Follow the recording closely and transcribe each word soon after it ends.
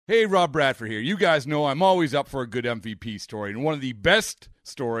Hey, Rob Bradford here. You guys know I'm always up for a good MVP story, and one of the best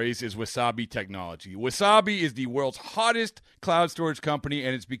stories is Wasabi Technology. Wasabi is the world's hottest cloud storage company,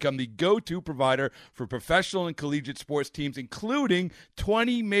 and it's become the go-to provider for professional and collegiate sports teams, including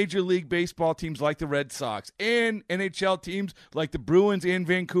 20 Major League Baseball teams like the Red Sox and NHL teams like the Bruins and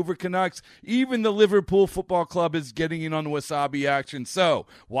Vancouver Canucks. Even the Liverpool Football Club is getting in on the Wasabi action. So,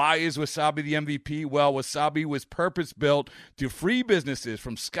 why is Wasabi the MVP? Well, Wasabi was purpose-built to free businesses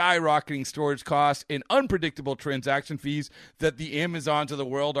from skyrocketing storage costs and unpredictable transaction fees that the Amazons of the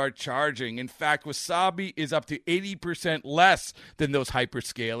world are charging. In fact, Wasabi is up to 80% less than those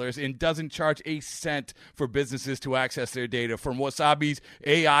hyperscalers and doesn't charge a cent for businesses to access their data. From Wasabi's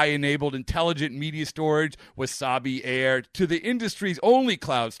AI-enabled intelligent media storage, Wasabi Air, to the industry's only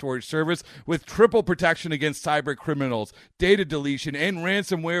cloud storage service with triple protection against cyber criminals, data deletion, and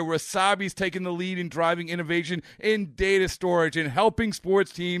ransomware, Wasabi's taken the lead in driving innovation in data storage and helping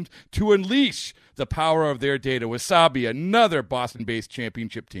sports teams to unleash the power of their data. Wasabi, another Boston-based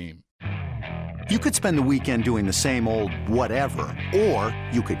championship team. You could spend the weekend doing the same old whatever, or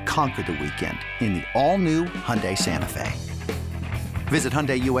you could conquer the weekend in the all-new Hyundai Santa Fe. Visit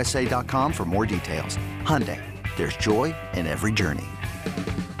HyundaiUSA.com for more details. Hyundai, there's joy in every journey.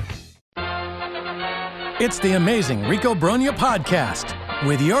 It's the Amazing Rico Brogna podcast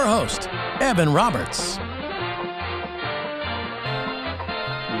with your host, Evan Roberts.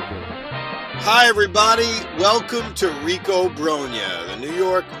 Hi, everybody. Welcome to Rico Brogna. The New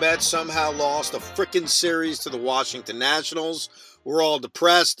York Mets somehow lost a frickin' series to the Washington Nationals. We're all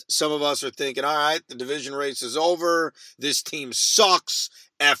depressed. Some of us are thinking, all right, the division race is over. This team sucks.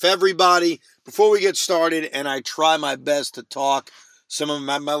 F everybody. Before we get started, and I try my best to talk some of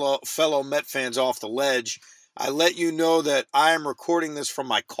my fellow Met fans off the ledge, I let you know that I am recording this from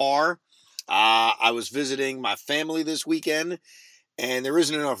my car. I was visiting my family this weekend, and there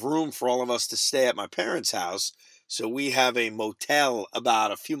isn't enough room for all of us to stay at my parents' house. So we have a motel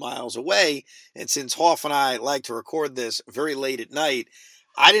about a few miles away. And since Hoff and I like to record this very late at night,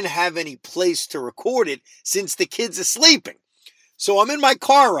 I didn't have any place to record it since the kids are sleeping. So I'm in my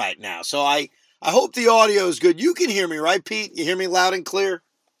car right now. So I hope the audio is good. You can hear me, right, Pete? You hear me loud and clear?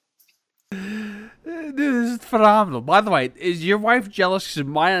 Dude, this is phenomenal. By the way, is your wife jealous? Because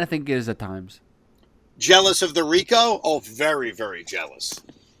mine, I think, is at times. Jealous of the Rico? Oh, very, very jealous.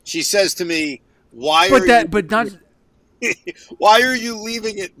 She says to me, why are you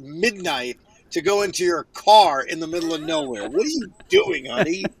leaving at midnight to go into your car in the middle of nowhere? What are you doing,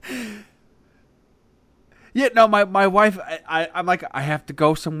 honey? Yeah, no, my wife, I'm like, I have to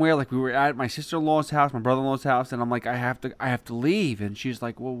go somewhere. Like, we were at my sister-in-law's house, my brother-in-law's house, and I'm like, I have to leave. And she's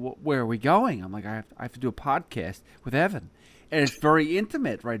like, well, where are we going? I'm like, I have to do a podcast with Evan. And it's very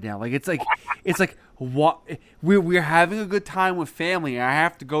intimate right now. Like, it's like what we're having a good time with family, and I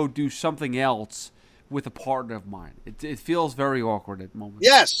have to go do something else with a partner of mine. It feels very awkward at the moment.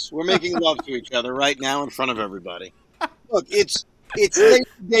 Yes, we're making love to each other right now in front of everybody. Look, it's Labor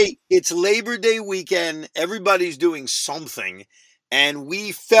Day. It's Labor Day weekend. Everybody's doing something, and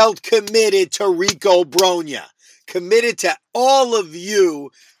we felt committed to Rico Brogna, committed to all of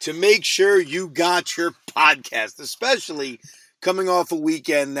you to make sure you got your podcast, especially coming off a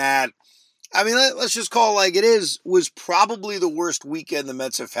weekend that, I mean, let's just call it like it is, was probably the worst weekend the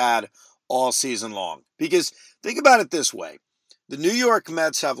Mets have had all season long. Because think about it this way. The New York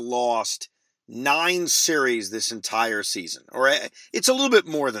Mets have lost 9 series this entire season. Or it's a little bit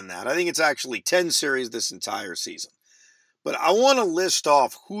more than that. I think it's actually 10 series this entire season. But I want to list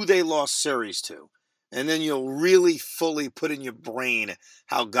off who they lost series to. And then you'll really fully put in your brain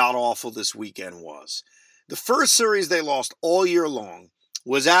how god-awful this weekend was. The first series they lost all year long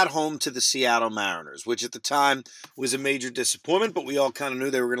was at home to the Seattle Mariners, which at the time was a major disappointment, but we all kind of knew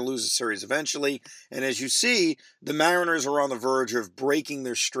they were going to lose the series eventually. And as you see, the Mariners are on the verge of breaking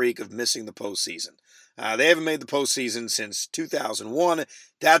their streak of missing the postseason. They haven't made the postseason since 2001.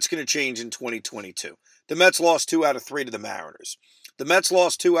 That's going to change in 2022. The Mets lost 2 out of 3 to the Mariners. The Mets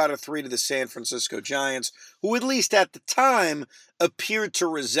lost 2 out of 3 to the San Francisco Giants, who at least at the time appeared to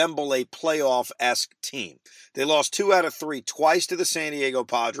resemble a playoff-esque team. They lost 2 out of 3 twice to the San Diego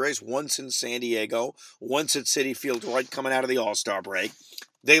Padres, once in San Diego, once at Citi Field right coming out of the All-Star break.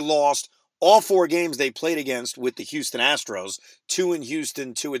 They lost all 4 games they played against with the Houston Astros, 2 in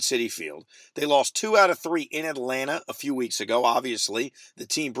Houston, 2 at Citi Field. They lost 2 out of 3 in Atlanta a few weeks ago, obviously, the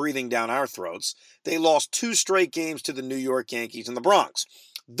team breathing down our throats. They lost 2 straight games to the New York Yankees in the Bronx.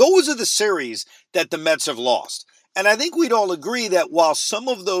 Those are the series that the Mets have lost. And I think we'd all agree that while some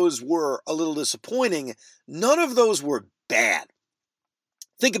of those were a little disappointing, none of those were bad.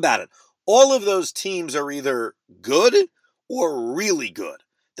 Think about it. All of those teams are either good or really good.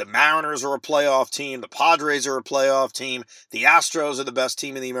 The Mariners are a playoff team. The Padres are a playoff team. The Astros are the best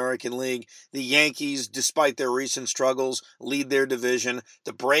team in the American League. The Yankees, despite their recent struggles, lead their division.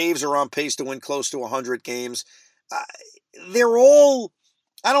 The Braves are on pace to win close to 100 games. They're all,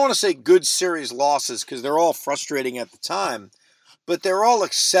 I don't want to say good series losses because they're all frustrating at the time, but they're all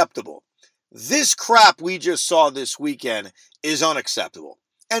acceptable. This crap we just saw this weekend is unacceptable.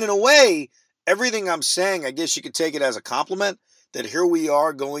 And in a way, everything I'm saying, I guess you could take it as a compliment that here we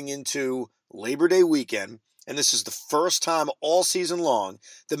are going into Labor Day weekend, and this is the first time all season long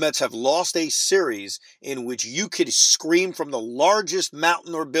the Mets have lost a series in which you could scream from the largest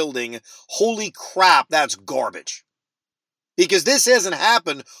mountain or building, holy crap, that's garbage. Because this hasn't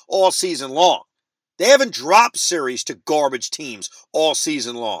happened all season long. They haven't dropped series to garbage teams all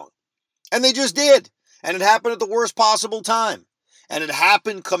season long. And they just did. And it happened at the worst possible time. And it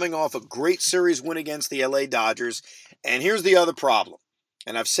happened coming off a great series win against the LA Dodgers. And here's the other problem.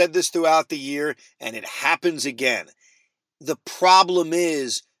 And I've said this throughout the year, and it happens again. The problem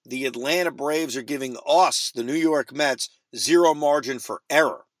is the Atlanta Braves are giving us, the New York Mets, zero margin for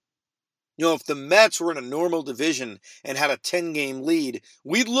error. You know, if the Mets were in a normal division and had a 10-game lead,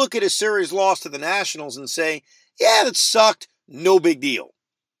 we'd look at a series loss to the Nationals and say, yeah, that sucked, no big deal.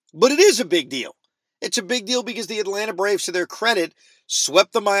 But it is a big deal. It's a big deal because the Atlanta Braves, to their credit,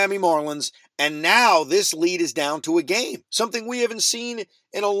 swept the Miami Marlins, and now this lead is down to a game, something we haven't seen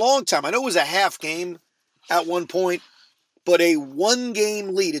in a long time. I know it was a half game at one point, but a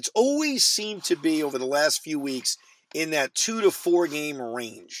one-game lead. It's always seemed to be, over the last few weeks, in that 2 to 4 game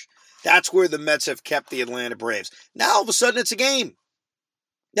range. That's where the Mets have kept the Atlanta Braves. Now, all of a sudden, it's a game.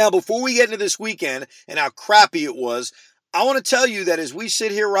 Now, before we get into this weekend and how crappy it was, I want to tell you that as we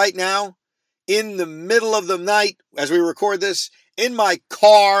sit here right now, in the middle of the night, as we record this, in my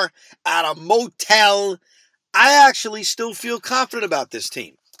car, at a motel, I actually still feel confident about this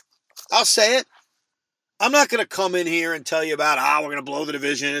team. I'll say it. I'm not going to come in here and tell you about, we're going to blow the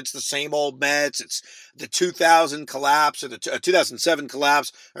division. It's the same old Mets. It's the 2000 collapse or the 2007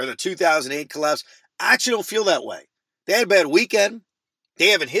 collapse or the 2008 collapse. I actually don't feel that way. They had a bad weekend. They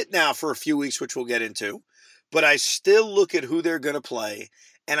haven't hit now for a few weeks, which we'll get into. But I still look at who they're going to play,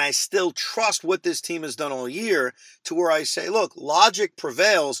 and I still trust what this team has done all year to where I say, look, logic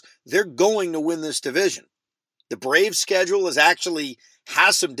prevails. They're going to win this division. The Braves' schedule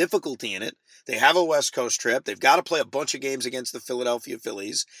has some difficulty in it. They have a West Coast trip. They've got to play a bunch of games against the Philadelphia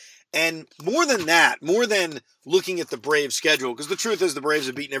Phillies. And more than that, more than looking at the Braves' schedule, because the truth is the Braves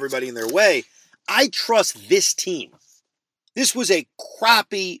have beaten everybody in their way, I trust this team. This was a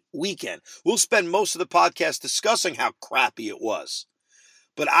crappy weekend. We'll spend most of the podcast discussing how crappy it was.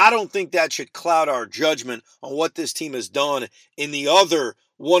 But I don't think that should cloud our judgment on what this team has done in the other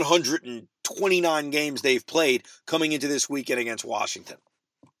 129 games they've played coming into this weekend against Washington.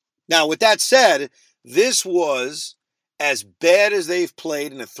 Now, with that said, this was as bad as they've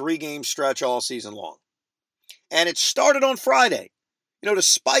played in a 3-game stretch all season long. And it started on Friday. You know,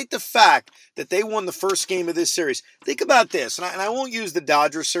 despite the fact that they won the first game of this series, think about this, and I won't use the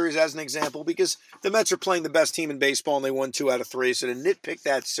Dodgers series as an example because the Mets are playing the best team in baseball and they won 2 out of 3, so to nitpick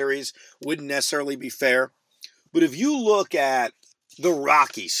that series wouldn't necessarily be fair. But if you look at the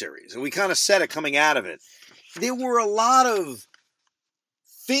Rocky series, and we kind of said it coming out of it, there were a lot of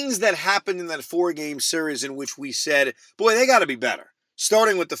things that happened in that 4-game series in which we said, boy, they got to be better,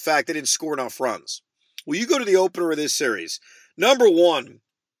 starting with the fact they didn't score enough runs. Well, you go to the opener of this series. Number one,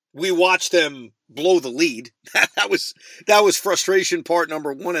 we watched them blow the lead. That was frustration part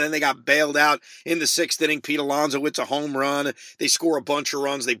number one, and then they got bailed out in the 6th inning. Pete Alonso hits a home run. They score a bunch of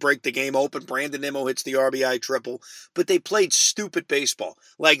runs. They break the game open. Brandon Nimmo hits the RBI triple. But they played stupid baseball.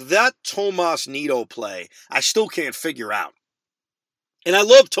 Like that Tomas Nido play, I still can't figure out. And I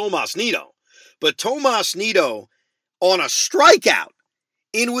love Tomas Nido, but Tomas Nido on a strikeout,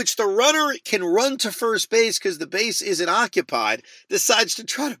 in which the runner can run to first base because the base isn't occupied, decides to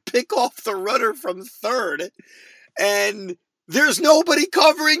try to pick off the runner from third, and there's nobody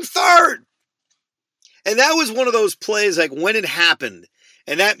covering third. And that was one of those plays, like when it happened,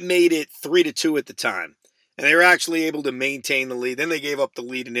 and that made it 3-2 at the time. And they were actually able to maintain the lead. Then they gave up the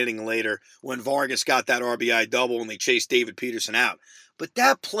lead an inning later when Vargas got that RBI double and they chased David Peterson out. But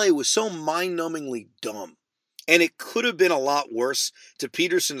that play was so mind-numbingly dumb. And it could have been a lot worse, to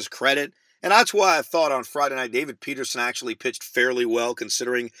Peterson's credit. And that's why I thought on Friday night David Peterson actually pitched fairly well,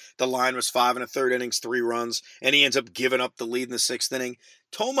 considering the line was 5 1/3 innings, 3 runs, and he ends up giving up the lead in the 6th inning.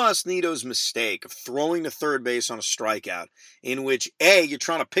 Tomas Nido's mistake of throwing to third base on a strikeout, in which A, you're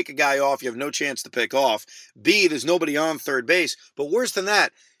trying to pick a guy off you have no chance to pick off, B, there's nobody on third base, but worse than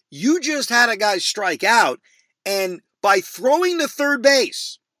that, you just had a guy strike out, and by throwing to third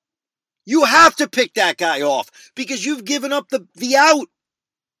base, You have to pick that guy off because you've given up the out.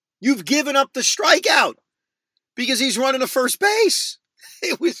 You've given up the strikeout because he's running to first base.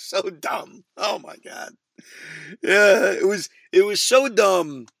 It was so dumb. Oh my God. Yeah, it was so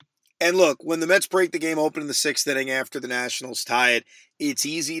dumb. And look, when the Mets break the game open in the 6th inning after the Nationals tie it, it's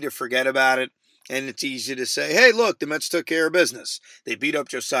easy to forget about it. And it's easy to say, hey, look, the Mets took care of business. They beat up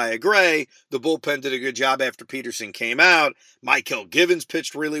Josiah Gray. The bullpen did a good job after Peterson came out. Michael Givens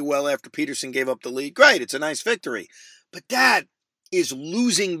pitched really well after Peterson gave up the lead. Great, it's a nice victory. But that is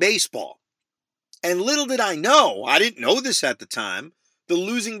losing baseball. And little did I know, I didn't know this at the time, the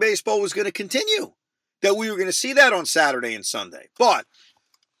losing baseball was going to continue. That we were going to see that on Saturday and Sunday. But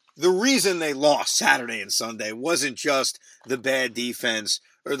the reason they lost Saturday and Sunday wasn't just the bad defense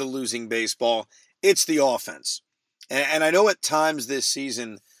or the losing baseball. It's the offense. And I know at times this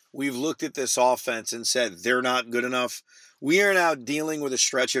season we've looked at this offense and said they're not good enough. We are now dealing with a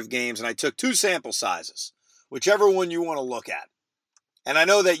stretch of games, and I took 2 sample sizes, whichever one you want to look at. And I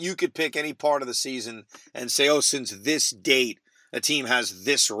know that you could pick any part of the season and say, oh, since this date, a team has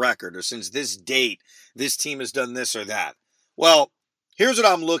this record, or since this date, this team has done this or that. Well, here's what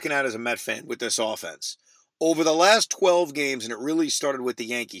I'm looking at as a Met fan with this offense. Over the last 12 games, and it really started with the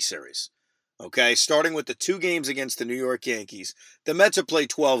Yankee series, okay, starting with the 2 games against the New York Yankees, the Mets have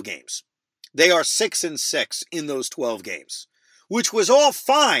played 12 games. They are 6-6 in those 12 games, which was all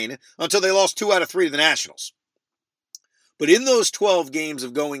fine until they lost 2 out of 3 to the Nationals. But in those 12 games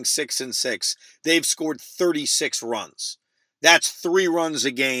of going 6-6, they've scored 36 runs. That's 3 runs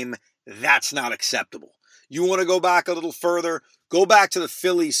a game. That's not acceptable. You want to go back a little further? Go back to the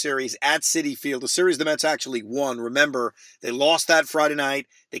Phillies series at Citi Field, the series the Mets actually won. Remember, they lost that Friday night.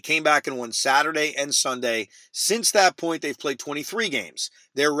 They came back and won Saturday and Sunday. Since that point, they've played 23 games.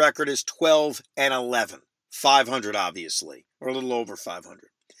 Their record is 12-11. 500, obviously, or a little over 500.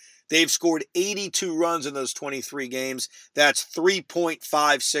 They've scored 82 runs in those 23 games. That's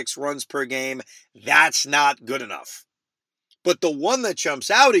 3.56 runs per game. That's not good enough. But the one that jumps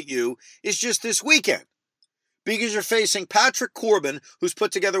out at you is just this weekend. Because you're facing Patrick Corbin, who's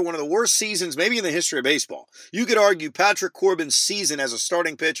put together one of the worst seasons maybe in the history of baseball. You could argue Patrick Corbin's season as a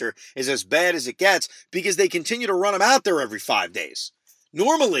starting pitcher is as bad as it gets because they continue to run him out there every 5 days.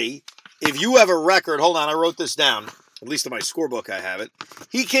 Normally, if you have a record, hold on, I wrote this down, at least in my scorebook I have it.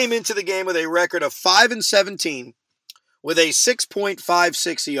 He came into the game with a record of 5-17 with a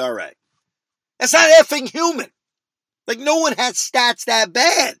 6.56 ERA. That's not effing human. Like, no one has stats that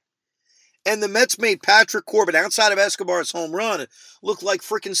bad. And the Mets made Patrick Corbin, outside of Escobar's home run, look like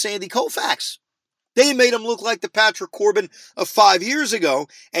freaking Sandy Koufax. They made him look like the Patrick Corbin of 5 years ago,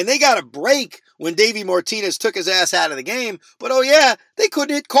 and they got a break when Davey Martinez took his ass out of the game. But oh yeah, they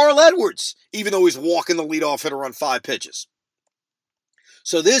couldn't hit Carl Edwards, even though he's walking the leadoff hitter on 5 pitches.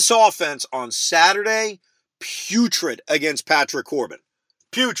 So this offense on Saturday, putrid against Patrick Corbin.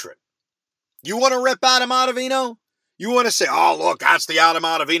 Putrid. You want to rip Adam Ottavino? You want to say, oh, look, that's the Adam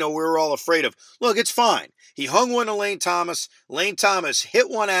Ottavino we were all afraid of. Look, it's fine. He hung one to Lane Thomas. Lane Thomas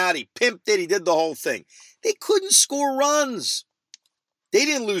hit one out. He pimped it. He did the whole thing. They couldn't score runs. They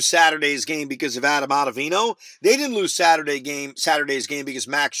didn't lose Saturday's game because of Adam Ottavino. They didn't lose Saturday's game because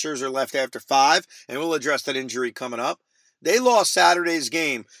Max Scherzer left after 5, and we'll address that injury coming up. They lost Saturday's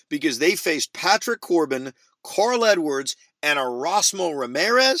game because they faced Patrick Corbin, Carl Edwards, and Erasmo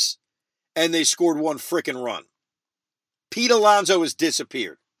Ramirez, and they scored 1 frickin' run. Pete Alonso has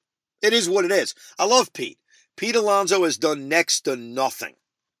disappeared. It is what it is. I love Pete. Pete Alonso has done next to nothing.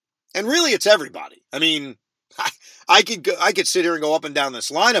 And really, it's everybody. I mean, I could sit here and go up and down this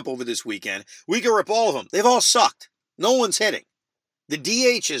lineup over this weekend. We could rip all of them. They've all sucked. No one's hitting. The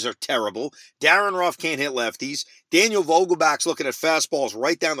DHs are terrible. Darren Ruff can't hit lefties. Daniel Vogelbach's looking at fastballs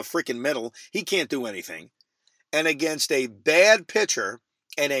right down the freaking middle. He can't do anything. And against a bad pitcher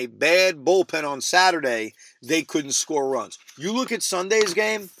and a bad bullpen on Saturday, they couldn't score runs. You look at Sunday's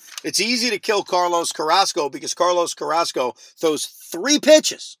game, it's easy to kill Carlos Carrasco because Carlos Carrasco throws 4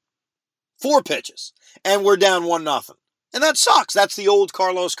 pitches, and we're down 1-0. And that sucks. That's the old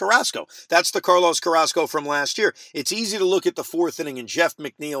Carlos Carrasco. That's the Carlos Carrasco from last year. It's easy to look at the 4th inning and Jeff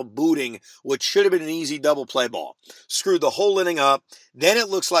McNeil booting what should have been an easy double play ball. Screwed the whole inning up. Then it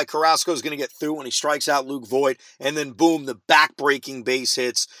looks like Carrasco's going to get through when he strikes out Luke Voit. And then boom, the back-breaking base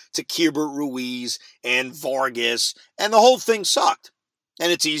hits to Keibert Ruiz and Vargas. And the whole thing sucked.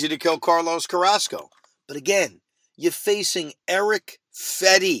 And it's easy to kill Carlos Carrasco. But again, you're facing Eric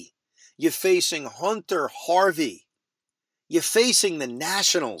Fedde. You're facing Hunter Harvey. You're facing the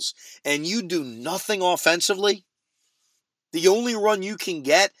Nationals, and you do nothing offensively? The only run you can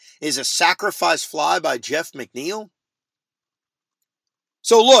get is a sacrifice fly by Jeff McNeil?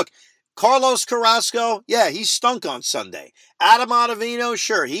 So look, Carlos Carrasco, yeah, he stunk on Sunday. Adam Ottavino,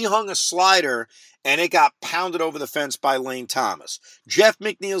 sure, he hung a slider and it got pounded over the fence by Lane Thomas. Jeff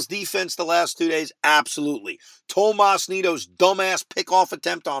McNeil's defense the last 2 days, absolutely. Tomas Nido's dumbass pickoff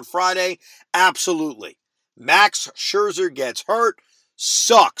attempt on Friday, absolutely. Max Scherzer gets hurt,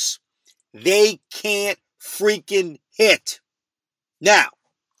 sucks. They can't freaking hit. Now,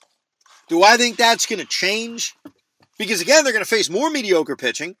 do I think that's going to change? Because again, they're going to face more mediocre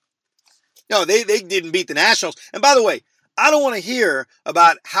pitching. No, they didn't beat the Nationals. And by the way, I don't want to hear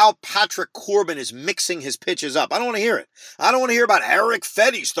about how Patrick Corbin is mixing his pitches up. I don't want to hear it. I don't want to hear about Eric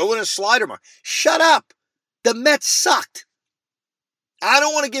Fetty's throwing a slider mark. Shut up. The Mets sucked. I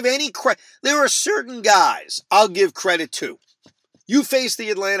don't want to give any credit. There are certain guys I'll give credit to. You face the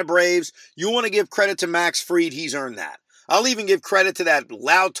Atlanta Braves. You want to give credit to Max Fried. He's earned that. I'll even give credit to that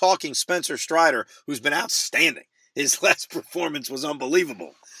loud-talking Spencer Strider, who's been outstanding. His last performance was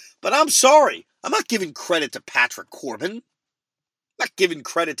unbelievable. But I'm sorry. I'm not giving credit to Patrick Corbin. I'm not giving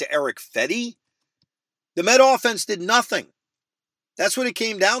credit to Eric Fetty. The Met offense did nothing. That's what it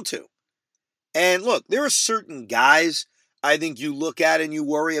came down to. And look, there are certain guys I think you look at and you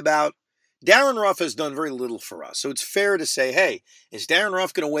worry about. Darren Ruff has done very little for us. So it's fair to say, hey, is Darren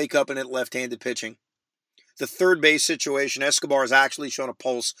Ruff going to wake up and hit left-handed pitching? The third base situation, Escobar has actually shown a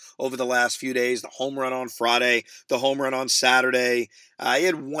pulse over the last few days. The home run on Friday, the home run on Saturday. He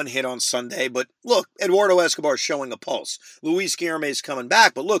had one hit on Sunday, but look, Eduardo Escobar is showing a pulse. Luis Guillorme is coming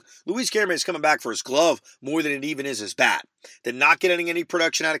back, but look, Luis Guillorme is coming back for his glove more than it even is his bat. They're not getting any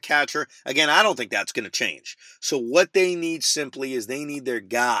production out of catcher. Again, I don't think that's going to change. So what they need simply is they need their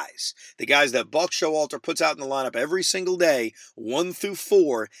guys. The guys that Buck Showalter puts out in the lineup every single day, 1 through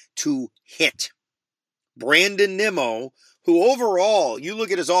 4, to hit. Brandon Nimmo, who overall, you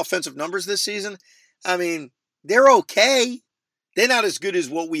look at his offensive numbers this season, I mean, they're okay. They're not as good as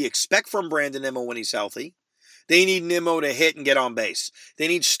what we expect from Brandon Nimmo when he's healthy. They need Nimmo to hit and get on base. They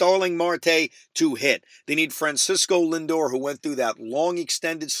need Starling Marte to hit. They need Francisco Lindor, who went through that long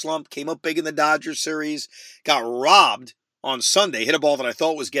extended slump, came up big in the Dodgers series, got robbed on Sunday, hit a ball that I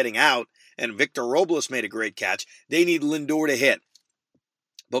thought was getting out, and Victor Robles made a great catch. They need Lindor to hit.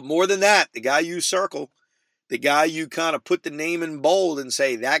 But more than that, the guy you circle, the guy you kind of put the name in bold and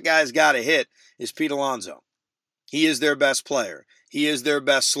say, that guy's got to hit, is Pete Alonso. He is their best player. He is their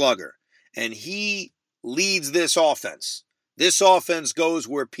best slugger. And he leads this offense. This offense goes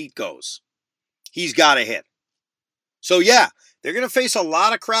where Pete goes. He's got to hit. So yeah, they're going to face a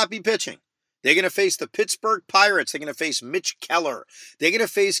lot of crappy pitching. They're going to face the Pittsburgh Pirates. They're going to face Mitch Keller. They're going to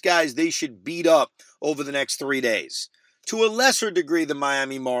face guys they should beat up over the next 3 days. To a lesser degree, the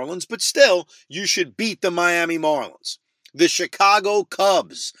Miami Marlins, but still, you should beat the Miami Marlins. The Chicago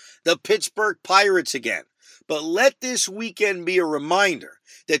Cubs, the Pittsburgh Pirates again. But let this weekend be a reminder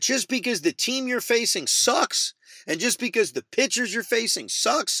that just because the team you're facing sucks, and just because the pitchers you're facing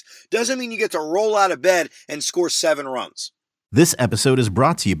sucks, doesn't mean you get to roll out of bed and score 7 runs. This episode is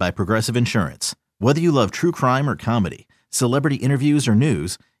brought to you by Progressive Insurance. Whether you love true crime or comedy, celebrity interviews or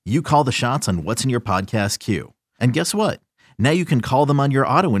news, you call the shots on what's in your podcast queue. And guess what? Now you can call them on your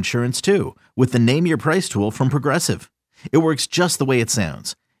auto insurance too with the Name Your Price tool from Progressive. It works just the way it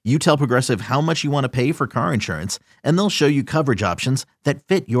sounds. You tell Progressive how much you want to pay for car insurance, and they'll show you coverage options that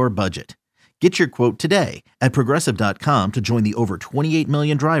fit your budget. Get your quote today at Progressive.com to join the over 28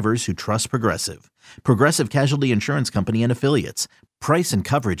 million drivers who trust Progressive. Progressive Casualty Insurance Company and Affiliates. Price and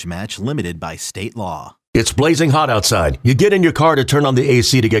coverage match limited by state law. It's blazing hot outside. You get in your car to turn on the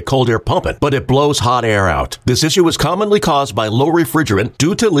AC to get cold air pumping, but it blows hot air out. This issue is commonly caused by low refrigerant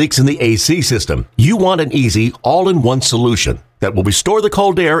due to leaks in the AC system. You want an easy, all-in-one solution that will restore the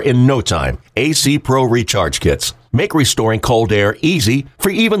cold air in no time. AC Pro Recharge Kits make restoring cold air easy for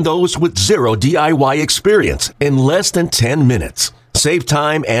even those with zero DIY experience in less than 10 minutes. Save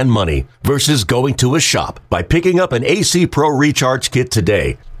time and money versus going to a shop by picking up an AC Pro Recharge Kit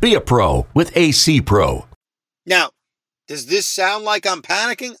today. Be a pro with AC Pro. Now, does this sound like I'm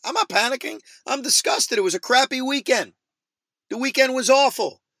panicking? I'm not panicking. I'm disgusted. It was a crappy weekend. The weekend was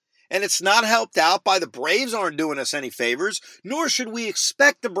awful. And it's not helped out by the Braves aren't doing us any favors, nor should we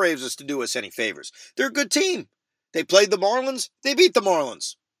expect the Braves to do us any favors. They're a good team. They played the Marlins. They beat the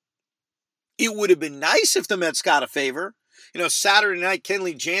Marlins. It would have been nice if the Mets got a favor. You know, Saturday night,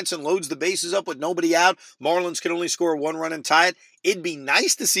 Kenley Jansen loads the bases up with nobody out. Marlins can only score 1 run and tie it. It'd be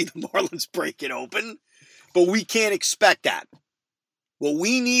nice to see the Marlins break it open, but we can't expect that. What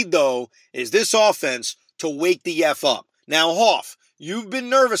we need, though, is this offense to wake the F up. Now, Hoff, you've been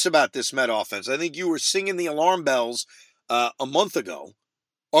nervous about this Met offense. I think you were singing the alarm bells a month ago.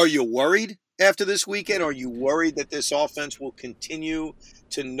 Are you worried? after this weekend? Are you worried that this offense will continue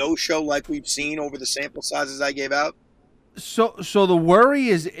to no-show like we've seen over the sample sizes I gave out? So the worry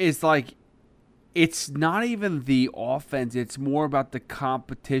is like, it's not even the offense. It's more about the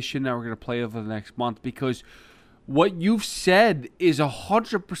competition that we're going to play over the next month, because what you've said is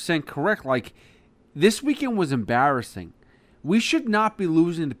 100% correct. Like, this weekend was embarrassing. We should not be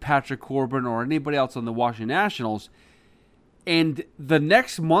losing to Patrick Corbin or anybody else on the Washington Nationals. And the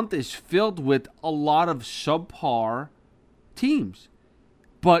next month is filled with a lot of subpar teams.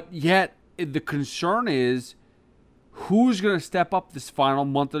 But yet, the concern is, who's going to step up this final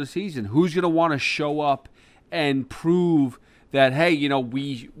month of the season? Who's going to want to show up and prove that, hey,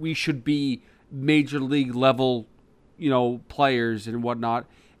 we should be major league level, players and whatnot.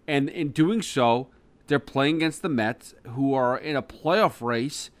 And in doing so, they're playing against the Mets, who are in a playoff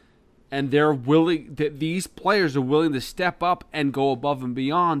race, and these players are willing to step up and go above and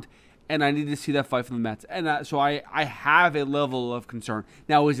beyond. And I need to see that fight from the Mets. And so I have a level of concern.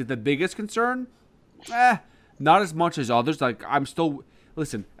 Now, is it the biggest concern? Not as much as others. Like, I'm still,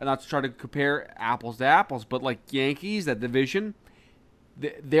 listen, and not to try to compare apples to apples, but like Yankees, that division,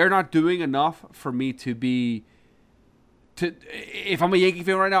 they're not doing enough for me to be, if I'm a Yankee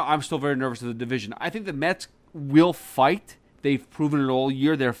fan right now, I'm still very nervous of the division. I think the Mets will fight. They've proven it all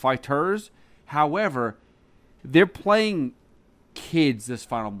year. They're fighters. However, they're playing kids this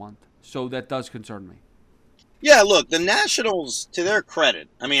final month. So that does concern me. Yeah, look, the Nationals, to their credit,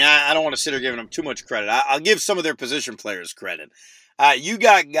 I mean, I don't want to sit here giving them too much credit. I'll give some of their position players credit. You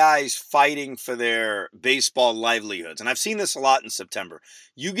got guys fighting for their baseball livelihoods, and I've seen this a lot in September.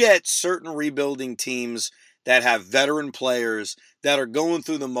 You get certain rebuilding teams that have veteran players that are going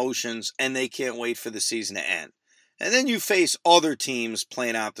through the motions, and they can't wait for the season to end. And then you face other teams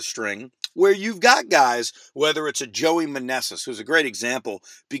playing out the string, where you've got guys, whether it's a Joey Meneses, who's a great example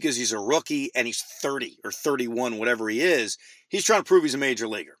because he's a rookie and he's 30 or 31, whatever he is, he's trying to prove he's a major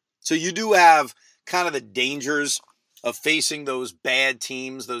leaguer. So you do have kind of the dangers of facing those bad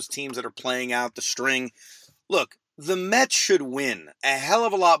teams, those teams that are playing out the string. Look, the Mets should win a hell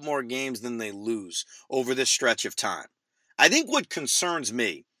of a lot more games than they lose over this stretch of time. I think what concerns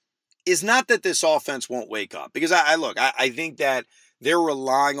me is not that this offense won't wake up, because I think that they're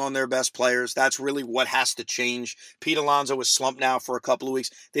relying on their best players. That's really what has to change. Pete Alonso was slumped now for a couple of weeks.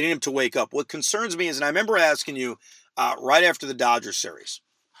 They need him to wake up. What concerns me is, and I remember asking you right after the Dodgers series,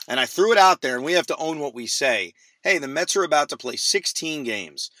 and I threw it out there, and we have to own what we say. Hey, the Mets are about to play 16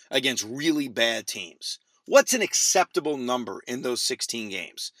 games against really bad teams. What's an acceptable number in those 16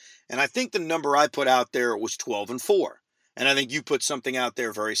 games? And I think the number I put out there was 12-4. And I think you put something out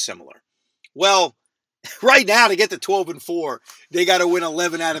there very similar. Well, right now, to get to 12-4, they got to win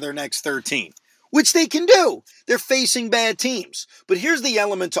 11 out of their next 13, which they can do. They're facing bad teams. But here's the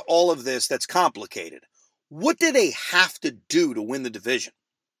element to all of this that's complicated. What do they have to do to win the division?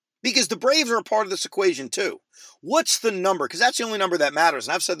 Because the Braves are a part of this equation too. What's the number? Because that's the only number that matters.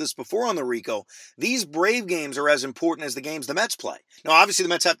 And I've said this before on the Rico. These Brave games are as important as the games the Mets play. Now, obviously, the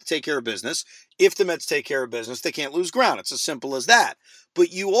Mets have to take care of business. If the Mets take care of business, they can't lose ground. It's as simple as that.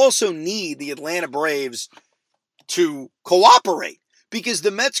 But you also need the Atlanta Braves to cooperate, because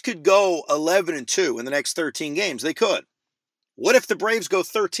the Mets could go 11-2 in the next 13 games. They could. What if the Braves go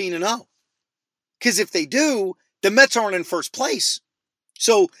 13-0? Because if they do, the Mets aren't in first place.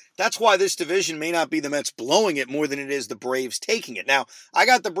 So that's why this division may not be the Mets blowing it more than it is the Braves taking it. Now, I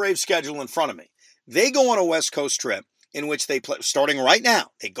got the Braves schedule in front of me. They go on a West Coast trip in which they play, starting right now,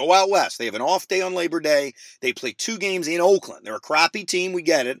 they go out west. They have an off day on Labor Day. They play 2 games in Oakland. They're a crappy team, we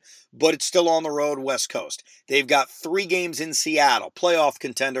get it, but it's still on the road West Coast. They've got 3 games in Seattle, playoff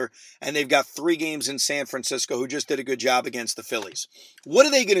contender, and they've got 3 games in San Francisco, who just did a good job against the Phillies. What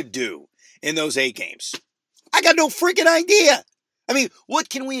are they going to do in those 8 games? I got no freaking idea. I mean, what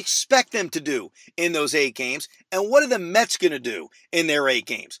can we expect them to do in those 8 games? And what are the Mets going to do in their 8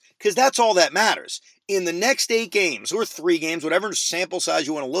 games? Because that's all that matters. In the next 8 games, or 3 games, whatever sample size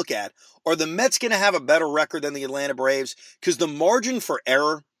you want to look at, are the Mets going to have a better record than the Atlanta Braves? Because the margin for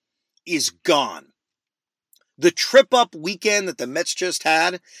error is gone. The trip-up weekend that the Mets just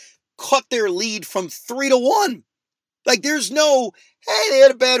had cut their lead from 3-1. Like, there's no, hey, they had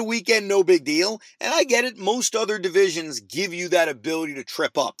a bad weekend, no big deal. And I get it. Most other divisions give you that ability to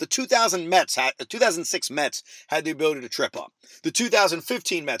trip up. The 2006 Mets had the ability to trip up. The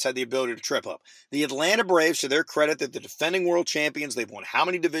 2015 Mets had the ability to trip up. The Atlanta Braves, to their credit, that the defending world champions, they've won how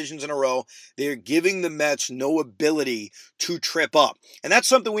many divisions in a row? They're giving the Mets no ability to trip up. And that's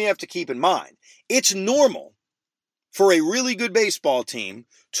something we have to keep in mind. It's normal for a really good baseball team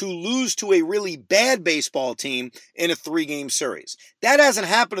to lose to a really bad baseball team in a 3-game series. That hasn't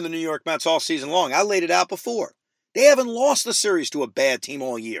happened to the New York Mets all season long. I laid it out before. They haven't lost the series to a bad team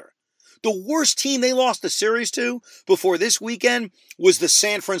all year. The worst team they lost the series to before this weekend was the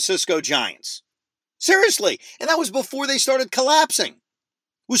San Francisco Giants. Seriously. And that was before they started collapsing.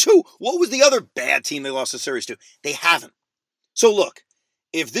 Was who? What was the other bad team they lost the series to? They haven't. So look,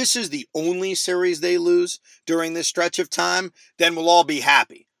 if this is the only series they lose during this stretch of time, then we'll all be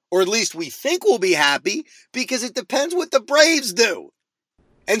happy. Or at least we think we'll be happy because it depends what the Braves do.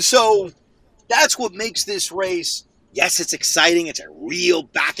 And so that's what makes this race, yes, it's exciting. It's a real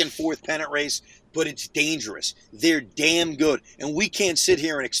back and forth pennant race, but it's dangerous. They're damn good. And we can't sit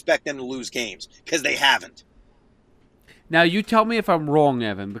here and expect them to lose games because they haven't. Now, you tell me if I'm wrong,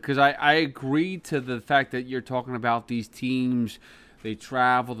 Evan, because I agree to the fact that you're talking about these teams, they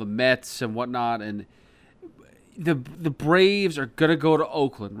travel, the Mets and whatnot, and the Braves are going to go to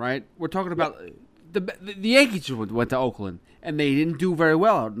Oakland, right? We're talking about the Yankees went to Oakland, and they didn't do very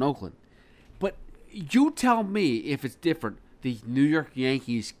well out in Oakland. But you tell me if it's different. The New York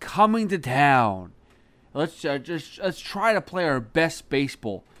Yankees coming to town. Let's try to play our best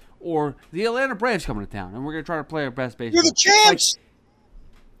baseball. Or the Atlanta Braves coming to town, and we're going to try to play our best baseball. You're the champs.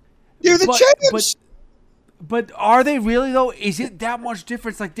 You're the champs. But are they really, though? Is it that much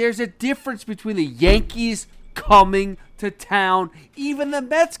difference? Like, there's a difference between the Yankees coming to town, even the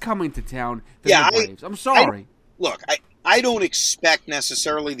Mets coming to town, than the Braves. I'm sorry. I don't expect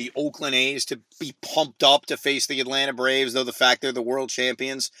necessarily the Oakland A's to be pumped up to face the Atlanta Braves, though the fact they're the world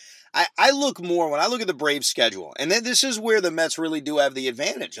champions. I look more, when I look at the Braves schedule, and then this is where the Mets really do have the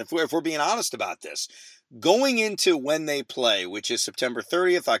advantage, if we're being honest about this. Going into when they play, which is September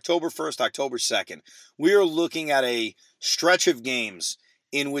 30th, October 1st, October 2nd, we are looking at a stretch of games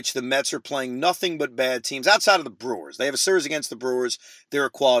in which the Mets are playing nothing but bad teams outside of the Brewers. They have a series against the Brewers. They're a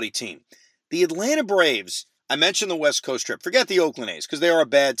quality team. The Atlanta Braves, I mentioned the West Coast trip. Forget the Oakland A's because they are a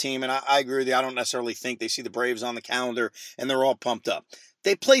bad team, and I agree with you. I don't necessarily think they see the Braves on the calendar and they're all pumped up.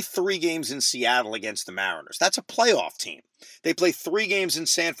 They play 3 games in Seattle against the Mariners. That's a playoff team. They play 3 games in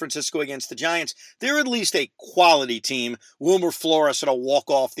San Francisco against the Giants. They're at least a quality team. Wilmer Flores had a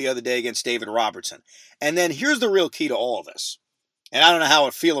walk-off the other day against David Robertson. And then here's the real key to all of this. And I don't know how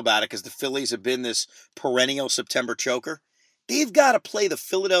I feel about it because the Phillies have been this perennial September choker. They've got to play the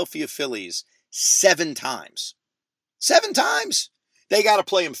Philadelphia Phillies 7 times. 7 times! They got to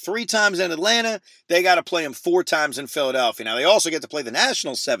play them 3 times in Atlanta. They got to play them 4 times in Philadelphia. Now, they also get to play the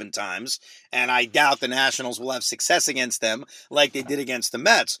Nationals 7 times, and I doubt the Nationals will have success against them like they did against the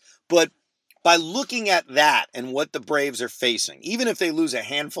Mets. But by looking at that and what the Braves are facing, even if they lose a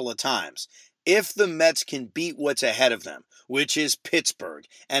handful of times, if the Mets can beat what's ahead of them, which is Pittsburgh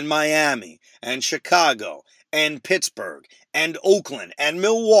and Miami and Chicago and Pittsburgh and Oakland and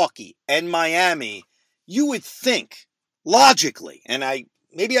Milwaukee and Miami, you would think, logically, and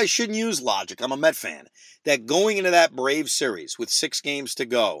maybe I shouldn't use logic, I'm a Met fan, that going into that Braves series with 6 games to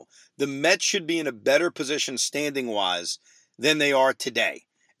go, the Mets should be in a better position standing-wise than they are today.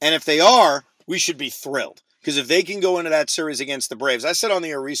 And if they are, we should be thrilled. Because if they can go into that series against the Braves, I said on the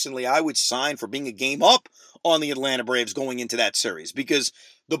air recently I would sign for being a game up on the Atlanta Braves going into that series because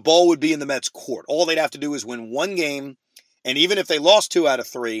the ball would be in the Mets' court. All they'd have to do is win 1 game. And even if they lost 2 out of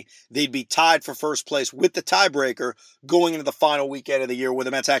 3, they'd be tied for first place with the tiebreaker going into the final weekend of the year where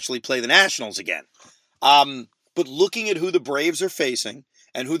the Mets actually play the Nationals again. But looking at who the Braves are facing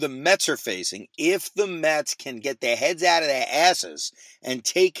and who the Mets are facing, if the Mets can get their heads out of their asses and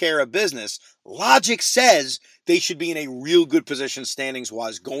take care of business, logic says they should be in a real good position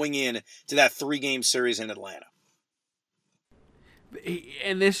standings-wise going in to that 3-game series in Atlanta.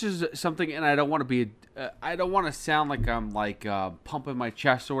 And this is something, and I don't want to sound like I'm pumping my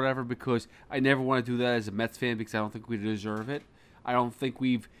chest or whatever because I never want to do that as a Mets fan because I don't think we deserve it. I don't think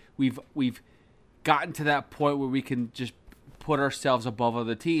we've gotten to that point where we can just put ourselves above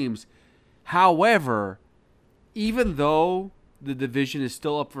other teams. However, even though the division is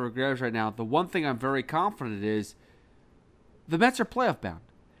still up for grabs right now, the one thing I'm very confident is the Mets are playoff bound.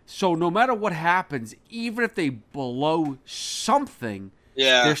 So no matter what happens, even if they blow something,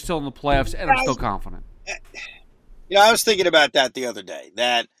 they're still in the playoffs, and I'm still confident. I was thinking about that the other day,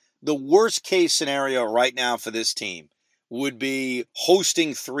 that the worst case scenario right now for this team would be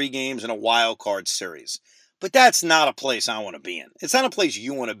hosting 3 games in a wild card series. But that's not a place I want to be in. It's not a place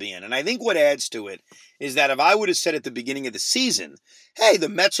you want to be in. And I think what adds to it is that if I would have said at the beginning of the season, hey, the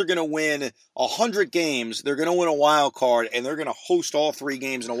Mets are going to win 100 games, they're going to win a wild card, and they're going to host all 3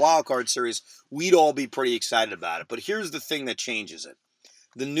 games in a wild card series, we'd all be pretty excited about it. But here's the thing that changes it.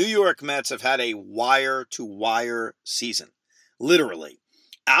 The New York Mets have had a wire-to-wire season. Literally.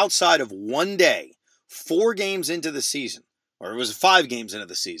 Outside of one day, 4 games into the season, or it was 5 games into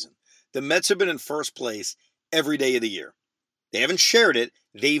the season, the Mets have been in first place every day of the year. They haven't shared it.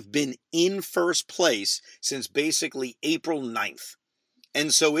 They've been in first place since basically April 9th.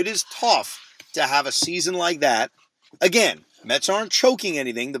 And so it is tough to have a season like that. Again, Mets aren't choking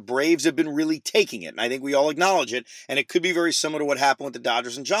anything. The Braves have been really taking it, and I think we all acknowledge it. And it could be very similar to what happened with the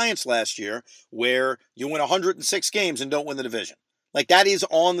Dodgers and Giants last year, where you win 106 games and don't win the division. Like, that is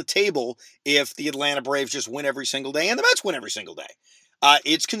on the table if the Atlanta Braves just win every single day and the Mets win every single day.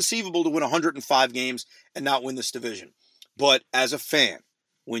 It's conceivable to win 105 games and not win this division. But as a fan,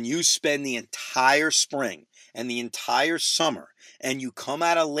 when you spend the entire spring and the entire summer and you come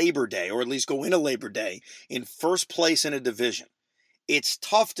out of Labor Day, or at least go into Labor Day, in first place in a division, it's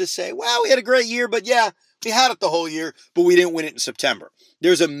tough to say, well, we had a great year, but yeah, we had it the whole year, but we didn't win it in September.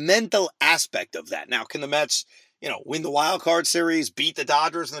 There's a mental aspect of that. Now, can the Mets, win the wild card series, beat the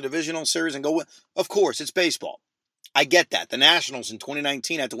Dodgers in the divisional series and go win? Of course, it's baseball. I get that. The Nationals in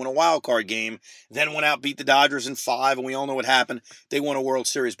 2019 had to win a wild card game, then went out, beat the Dodgers in 5, and we all know what happened. They won a World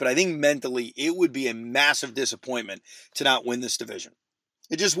Series. But I think mentally it would be a massive disappointment to not win this division.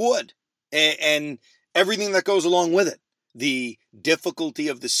 It just would. And everything that goes along with it. The difficulty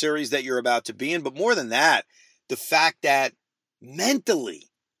of the series that you're about to be in. But more than that, the fact that mentally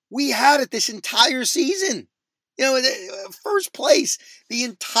we had it this entire season. First place the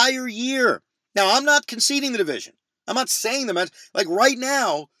entire year. Now, I'm not conceding the division. I'm not saying the Mets, like right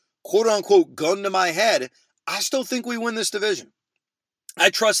now, quote unquote, gun to my head, I still think we win this division. I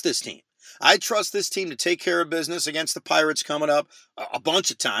trust this team. I trust this team to take care of business against the Pirates coming up a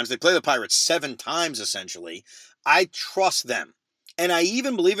bunch of times. They play the Pirates 7 times, essentially. I trust them. And I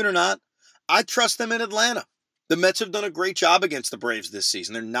even, believe it or not, I trust them in Atlanta. The Mets have done a great job against the Braves this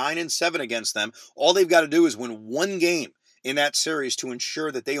season. They're 9-7 against them. All they've got to do is win one game in that series to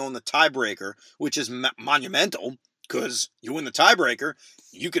ensure that they own the tiebreaker, which is monumental. Because you win the tiebreaker,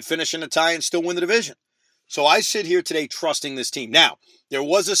 you could finish in a tie and still win the division. So I sit here today trusting this team. Now, there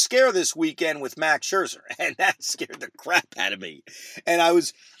was a scare this weekend with Max Scherzer, and that scared the crap out of me. And I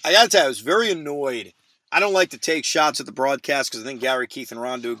got to tell you, I was very annoyed. I don't like to take shots at the broadcast because I think Gary, Keith, and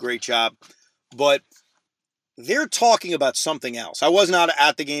Ron do a great job. But they're talking about something else. I was not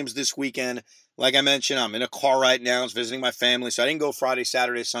at the games this weekend. Like I mentioned, I'm in a car right now. I was visiting my family, so I didn't go Friday,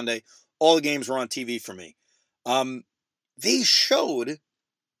 Saturday, Sunday. All the games were on TV for me. They showed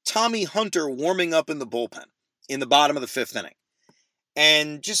Tommy Hunter warming up in the bullpen in the bottom of the 5th inning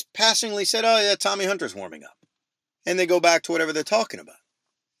and just passingly said, oh yeah, Tommy Hunter's warming up. And they go back to whatever they're talking about.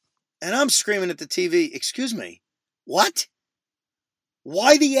 And I'm screaming at the TV, excuse me, what?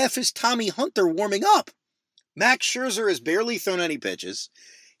 Why the F is Tommy Hunter warming up? Max Scherzer has barely thrown any pitches.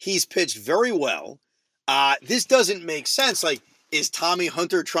 He's pitched very well. This doesn't make sense. Like, is Tommy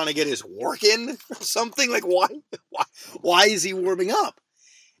Hunter trying to get his work in or something? Like, why is he warming up?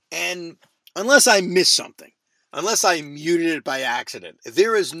 And unless I missed something, unless I muted it by accident,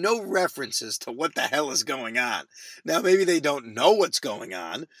 there is no references to what the hell is going on. Now, maybe they don't know what's going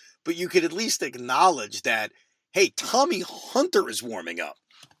on, but you could at least acknowledge that, hey, Tommy Hunter is warming up.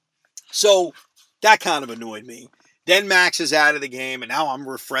 So that kind of annoyed me. Then Max is out of the game, and now I'm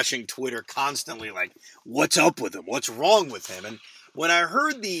refreshing Twitter constantly, like, what's up with him? What's wrong with him? And when I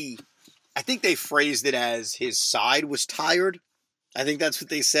heard I think they phrased it as his side was tired. I think that's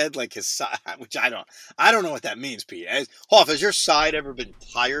what they said, like his side, which I don't know what that means, Pete. Hoff, has your side ever been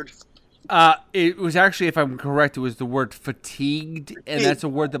tired? It was actually, if I'm correct, it was the word fatigued, and that's a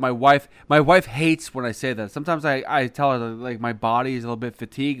word that my wife hates when I say that. Sometimes I tell her that, like, my body is a little bit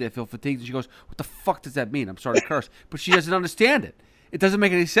fatigued. I feel fatigued, and she goes, "What the fuck does that mean?" I'm sorry to curse, but she doesn't understand it. It doesn't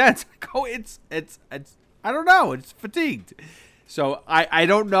make any sense. I go, it's I don't know. It's fatigued. So I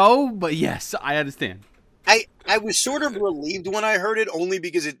don't know, but yes, I understand. I was sort of relieved when I heard it, only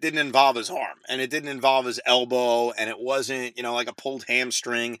because it didn't involve his arm and it didn't involve his elbow and it wasn't, like a pulled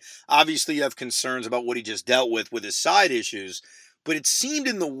hamstring. Obviously, you have concerns about what he just dealt with his side issues, but it seemed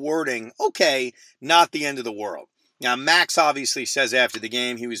in the wording, okay, not the end of the world. Now, Max obviously says after the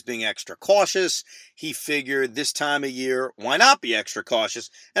game he was being extra cautious. He figured this time of year, why not be extra cautious?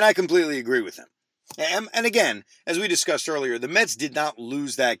 And I completely agree with him. And again, as we discussed earlier, the Mets did not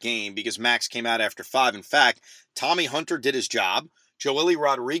lose that game because Max came out after 5. In fact, Tommy Hunter did his job. Joely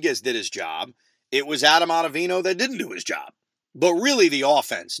Rodriguez did his job. It was Adam Ottavino that didn't do his job. But really, the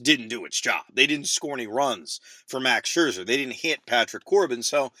offense didn't do its job. They didn't score any runs for Max Scherzer. They didn't hit Patrick Corbin.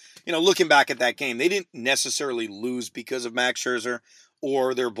 So, looking back at that game, they didn't necessarily lose because of Max Scherzer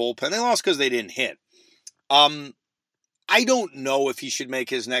or their bullpen. They lost because they didn't hit. I don't know if he should make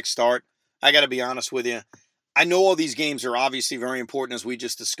his next start. I got to be honest with you. I know all these games are obviously very important, as we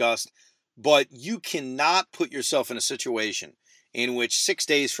just discussed, but you cannot put yourself in a situation in which 6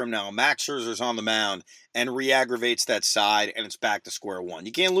 days from now, Max Scherzer's on the mound and re-aggravates that side, and it's back to square one.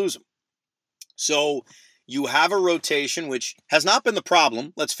 You can't lose him. So you have a rotation, which has not been the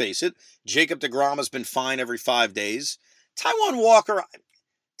problem, let's face it. Jacob deGrom has been fine every 5 days. Taijuan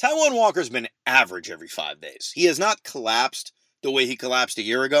Walker's been average every 5 days. He has not collapsed the way he collapsed a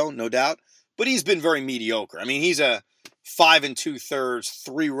year ago, no doubt, but he's been very mediocre. I mean, he's a 5 2/3,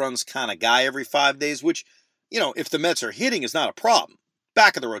 3 runs kind of guy every 5 days, which, if the Mets are hitting, is not a problem.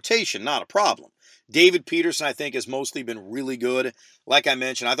 Back of the rotation, not a problem. David Peterson, I think, has mostly been really good. Like I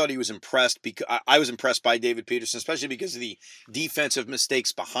mentioned, I thought he was impressed. I was impressed by David Peterson, especially because of the defensive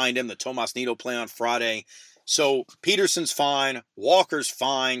mistakes behind him, the Tomas Nido play on Friday. So Peterson's fine, Walker's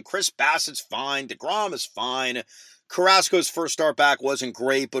fine, Chris Bassett's fine, deGrom is fine. Carrasco's first start back wasn't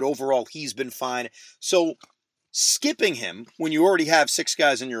great, but overall he's been fine. So skipping him when you already have 6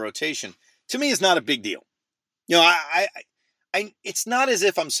 guys in your rotation, to me, is not a big deal. It's not as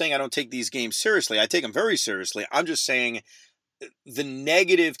if I'm saying I don't take these games seriously. I take them very seriously. I'm just saying the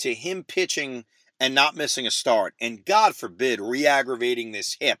negative to him pitching and not missing a start, and God forbid re-aggravating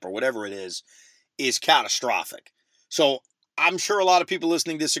this hip or whatever it is catastrophic. So I'm sure a lot of people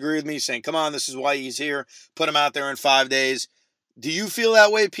listening disagree with me, saying, come on, this is why he's here. Put him out there in 5 days. Do you feel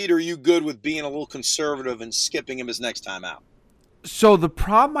that way, Peter? Are you good with being a little conservative and skipping him his next time out? So the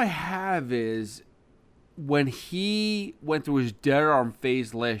problem I have is when he went through his dead arm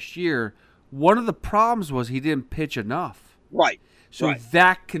phase last year, one of the problems was he didn't pitch enough. Right. So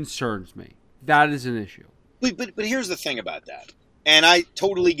that concerns me. That is an issue. But here's the thing about that. And I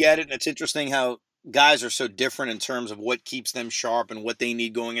totally get it. And it's interesting how guys are so different in terms of what keeps them sharp and what they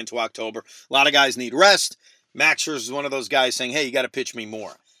need going into October. A lot of guys need rest. Max Scherzer is one of those guys saying, hey, you got to pitch me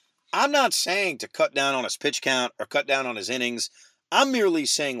more. I'm not saying to cut down on his pitch count or cut down on his innings. I'm merely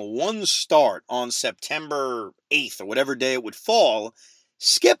saying one start on September 8th or whatever day it would fall,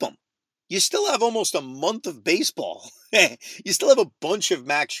 skip him. You still have almost a month of baseball. You still have a bunch of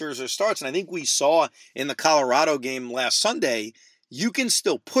Max Scherzer starts. And I think we saw in the Colorado game last Sunday, you can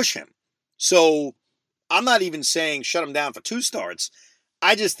still push him. So I'm not even saying shut him down for 2 starts.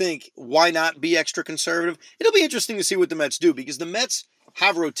 I just think, why not be extra conservative? It'll be interesting to see what the Mets do, because the Mets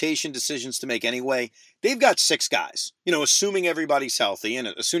have rotation decisions to make anyway. They've got 6 guys, assuming everybody's healthy. And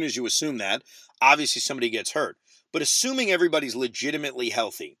as soon as you assume that, obviously somebody gets hurt. But assuming everybody's legitimately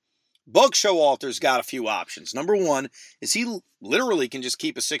healthy, Buck Showalter's got a few options. Number one is he literally can just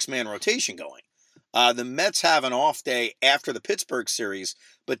keep a 6-man rotation going. The Mets have an off day after the Pittsburgh series,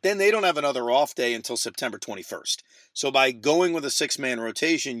 but then they don't have another off day until September 21st. So by going with a 6-man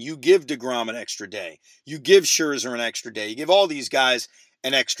rotation, you give deGrom an extra day. You give Scherzer an extra day. You give all these guys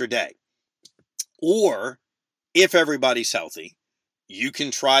an extra day. Or, if everybody's healthy, you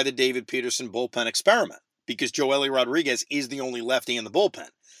can try the David Peterson bullpen experiment, because Joely Rodriguez is the only lefty in the bullpen.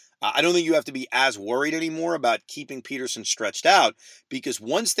 I don't think you have to be as worried anymore about keeping Peterson stretched out, because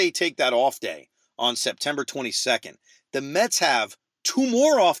once they take that off day on September 22nd, the Mets have 2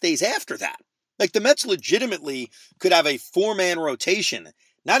 more off days after that. Like, the Mets legitimately could have a 4-man rotation,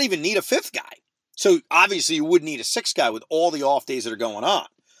 not even need a 5th guy. So obviously you would need a 6th guy with all the off days that are going on.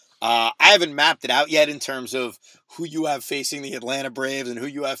 I haven't mapped it out yet in terms of who you have facing the Atlanta Braves and who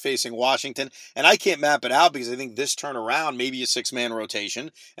you have facing Washington. And I can't map it out because I think this turnaround may be a 6-man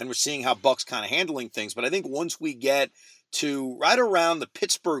rotation, and we're seeing how Buck's kind of handling things. But I think once we get to right around the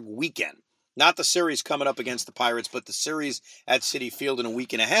Pittsburgh weekend, not the series coming up against the Pirates, but the series at Citi Field in a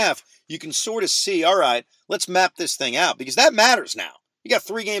week and a half, you can sort of see, all right, let's map this thing out, because that matters now. You got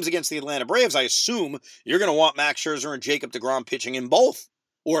 3 games against the Atlanta Braves. I assume you're going to want Max Scherzer and Jacob deGrom pitching in both,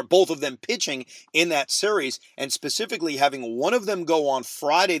 or both of them pitching in that series, and specifically having one of them go on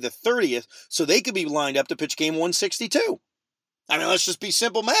Friday the 30th so they could be lined up to pitch game 162. I mean, let's just be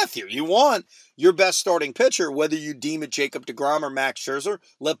simple math here. You want your best starting pitcher, whether you deem it Jacob deGrom or Max Scherzer,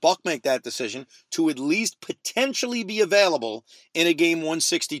 let Buck make that decision, to at least potentially be available in a game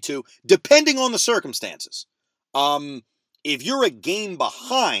 162, depending on the circumstances. If you're a game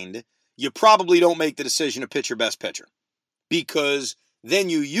behind, you probably don't make the decision to pitch your best pitcher, because then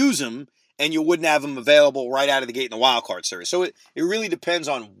you use him and you wouldn't have him available right out of the gate in the wild card series. So it really depends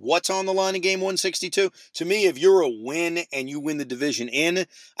on what's on the line in game 162. To me, if you're a win and you win the division in,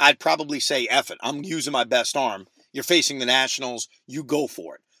 I'd probably say, F it, I'm using my best arm. You're facing the Nationals, you go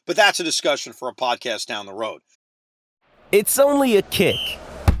for it. But that's a discussion for a podcast down the road. It's only a kick,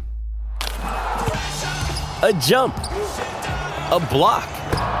 a jump, a block.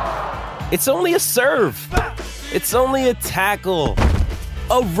 It's only a serve. It's only a tackle,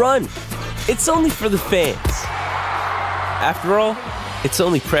 a run. It's only for the fans. After all, it's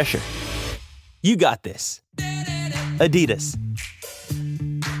only pressure. You got this. Adidas.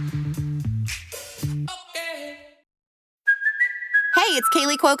 Hey, it's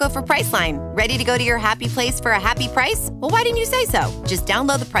Kaylee Cuoco for Priceline. Ready to go to your happy place for a happy price? Well, why didn't you say so? Just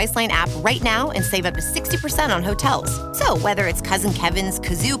download the Priceline app right now and save up to 60% on hotels. So whether it's Cousin Kevin's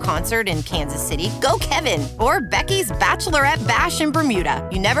Kazoo Concert in Kansas City, go Kevin, or Becky's Bachelorette Bash in Bermuda,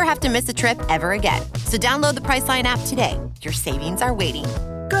 you never have to miss a trip ever again. So download the Priceline app today. Your savings are waiting.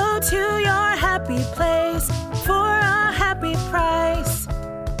 Go to your happy place for a happy price.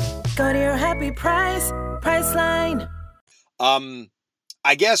 Go to your happy price, Priceline.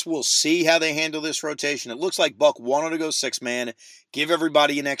 I guess we'll see how they handle this rotation. It looks like Buck wanted to go 6-man, give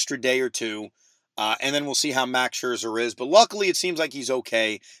everybody an extra day or two, and then we'll see how Max Scherzer is. But luckily, it seems like he's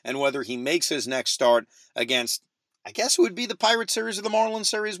okay, and whether he makes his next start against, I guess it would be the Pirates series or the Marlins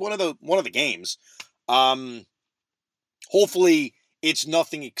series, one of the games. Hopefully, it's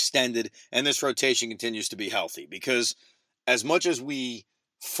nothing extended, and this rotation continues to be healthy. Because as much as we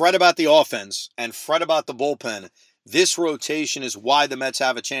fret about the offense and fret about the bullpen, this rotation is why the Mets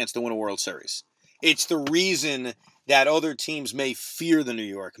have a chance to win a World Series. It's the reason that other teams may fear the New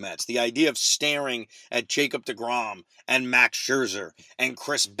York Mets. The idea of staring at Jacob deGrom and Max Scherzer and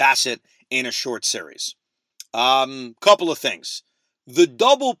Chris Bassett in a short series. Couple of things. The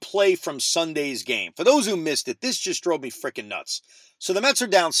double play from Sunday's game. For those who missed it, this just drove me freaking nuts. So the Mets are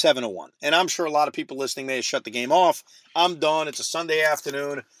down 7-1. And I'm sure a lot of people listening may have shut the game off. I'm done. It's a Sunday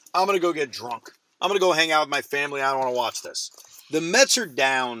afternoon. I'm going to go get drunk. I'm going to go hang out with my family. I don't want to watch this. The Mets are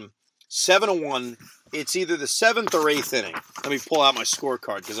down 7-1. It's either the 7th or 8th inning. Let me pull out my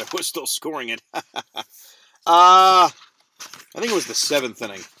scorecard because I was still scoring it. I think it was the 7th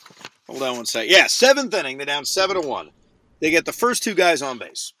inning. Hold on one second. Yeah, 7th inning. They're down 7-1. They get the first two guys on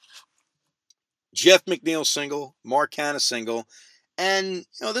base. Jeff McNeil single, Mark Canha single. And,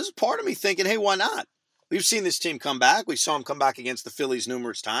 there's a part of me thinking, hey, why not? We've seen this team come back. We saw them come back against the Phillies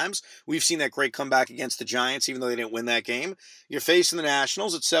numerous times. We've seen that great comeback against the Giants, even though they didn't win that game. You're facing the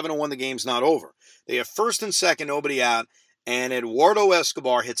Nationals at 7-1. The game's not over. They have first and second, nobody out, and Eduardo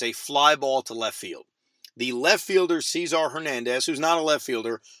Escobar hits a fly ball to left field. The left fielder, Cesar Hernandez, who's not a left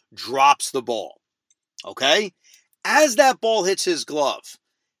fielder, drops the ball. Okay? As that ball hits his glove,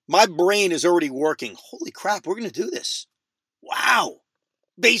 my brain is already working. Holy crap, we're going to do this. Wow.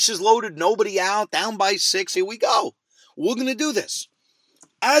 Bases loaded, nobody out, down by 6. Here we go. We're going to do this.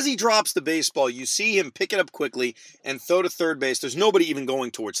 As he drops the baseball, you see him pick it up quickly and throw to third base. There's nobody even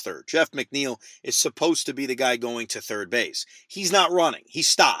going towards third. Jeff McNeil is supposed to be the guy going to third base. He's not running. He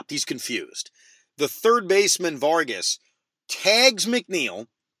stopped. He's confused. The third baseman, Vargas, tags McNeil,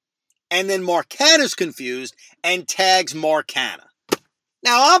 and then Mark Canha's confused and tags Mark Canha.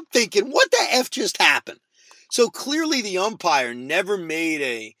 Now I'm thinking, what the F just happened? So clearly the umpire never made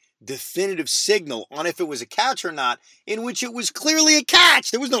a definitive signal on if it was a catch or not, in which it was clearly a catch.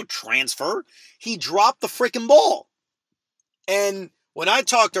 There was no transfer. He dropped the freaking ball. And when I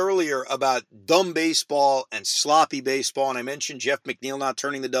talked earlier about dumb baseball and sloppy baseball, and I mentioned Jeff McNeil not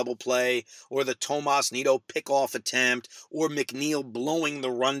turning the double play, or the Tomas Nido pickoff attempt, or McNeil blowing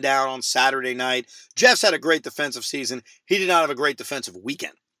the rundown on Saturday night, Jeff's had a great defensive season. He did not have a great defensive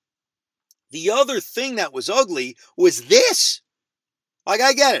weekend. The other thing that was ugly was this. Like,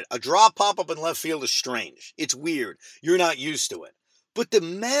 I get it. A drop pop-up in left field is strange. It's weird. You're not used to it. But the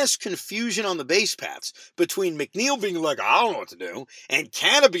mass confusion on the base paths between McNeil being like, I don't know what to do, and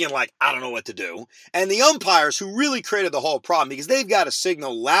Canha being like, I don't know what to do, and the umpires who really created the whole problem because they've got to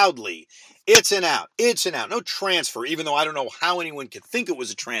signal loudly, it's an out, it's an out. No transfer, even though I don't know how anyone could think it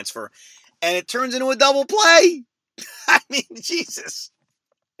was a transfer. And it turns into a double play. I mean, Jesus.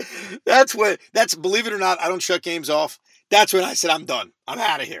 That's believe it or not, I don't shut games off. That's when I said, I'm done. I'm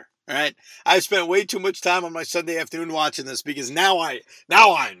out of here. All right. I've spent way too much time on my Sunday afternoon watching this because now I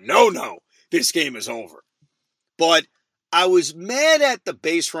know this game is over. But I was mad at the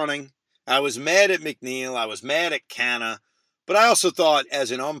base running. I was mad at McNeil. I was mad at Canha. But I also thought as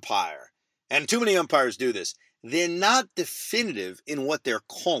an umpire, and too many umpires do this, they're not definitive in what they're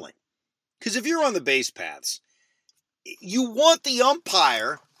calling. Because if you're on the base paths, you want the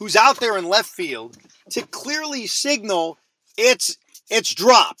umpire who's out there in left field to clearly signal it's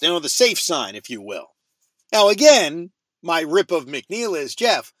dropped, the safe sign, if you will. Now, again, my rip of McNeil is,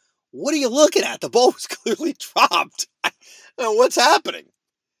 Jeff, what are you looking at? The ball was clearly dropped. What's happening?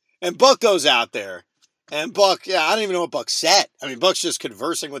 And Buck goes out there, and Buck, I don't even know what Buck said. I mean, Buck's just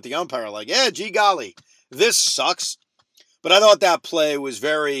conversing with the umpire like, gee golly, this sucks. But I thought that play was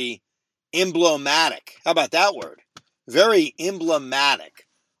very emblematic. How about that word? Very emblematic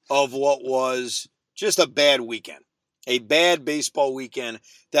of what was just a bad weekend. A bad baseball weekend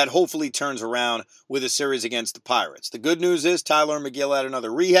that hopefully turns around with a series against the Pirates. The good news is Tyler McGill had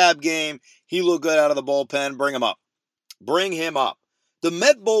another rehab game. He looked good out of the bullpen. Bring him up. Bring him up. The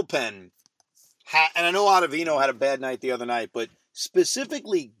Met bullpen, and I know Ottavino had a bad night the other night, but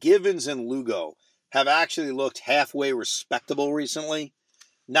specifically Givens and Lugo have actually looked halfway respectable recently.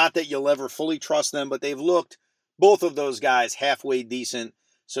 Not that you'll ever fully trust them, but they've looked, both of those guys, halfway decent.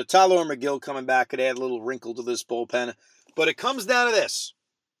 So Tyler McGill coming back could add a little wrinkle to this bullpen. But it comes down to this.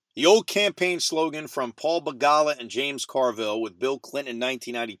 The old campaign slogan from Paul Begala and James Carville with Bill Clinton in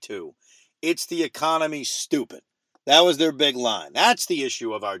 1992. It's the economy, stupid. That was their big line. That's the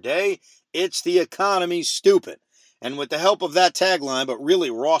issue of our day. It's the economy, stupid. And with the help of that tagline, but really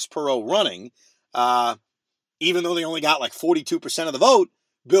Ross Perot running, even though they only got like 42% of the vote,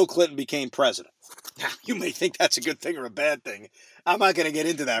 Bill Clinton became president. Now, you may think that's a good thing or a bad thing. I'm not going to get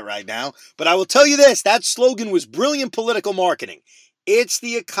into that right now. But I will tell you this, that slogan was brilliant political marketing. It's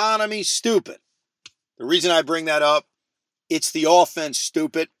the economy, stupid. The reason I bring that up, it's the offense,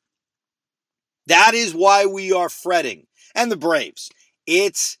 stupid. That is why we are fretting. And the Braves.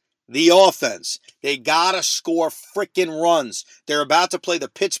 It's the offense. They got to score frickin' runs. They're about to play the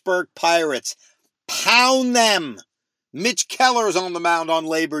Pittsburgh Pirates. Pound them. Mitch Keller's on the mound on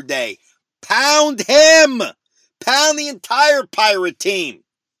Labor Day. Pound him. Pound the entire Pirate team.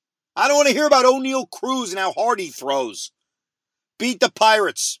 I don't want to hear about O'Neal Cruz and how hard he throws. Beat the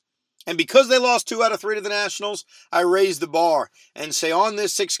Pirates. And because they lost 2 out of 3 to the Nationals, I raise the bar and say on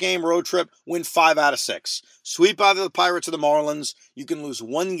this 6-game road trip, win 5 out of 6. Sweep either the Pirates or the Marlins. You can lose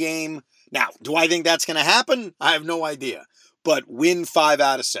 1 game. Now, do I think that's going to happen? I have no idea. But win 5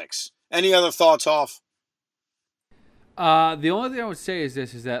 out of 6. Any other thoughts, Hoff? The only thing I would say is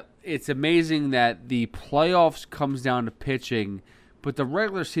this, is that it's amazing that the playoffs comes down to pitching, but the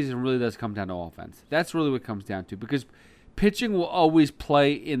regular season really does come down to offense. That's really what it comes down to, because pitching will always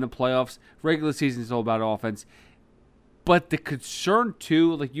play in the playoffs. Regular season is all about offense. But the concern,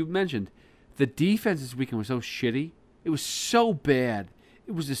 too, like you mentioned, the defense this weekend was so shitty. It was so bad.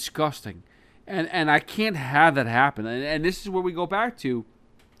 It was disgusting. And I can't have that happen. And this is where we go back to,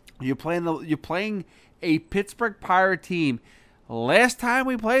 you're playing a Pittsburgh Pirate team. Last time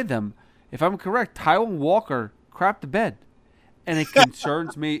we played them, if I'm correct, Taijuan Walker crapped the bed. And it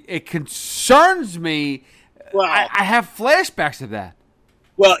concerns me. It concerns me. Well, I have flashbacks of that.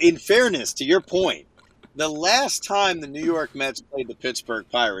 Well, in fairness, to your point, the last time the New York Mets played the Pittsburgh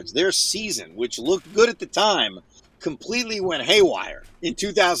Pirates, their season, which looked good at the time, completely went haywire in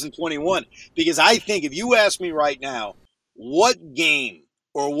 2021. Because I think if you ask me right now, what game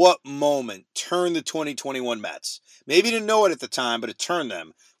or what moment turned the 2021 Mets? Maybe you didn't know it at the time, but it turned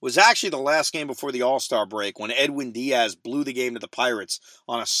them. Was actually the last game before the All-Star break when Edwin Diaz blew the game to the Pirates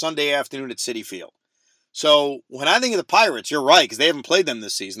on a Sunday afternoon at Citi Field. So when I think of the Pirates, you're right, because they haven't played them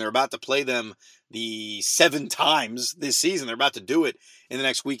this season. They're about to play them the 7 times this season. They're about to do it in the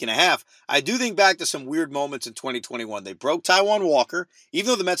next week and a half. I do think back to some weird moments in 2021. They broke Taijuan Walker, even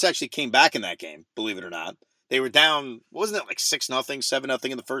though the Mets actually came back in that game, believe it or not. They were down, wasn't it like 6-0, 7-0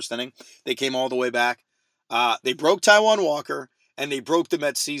 in the first inning? They came all the way back. They broke Taijuan Walker, and they broke the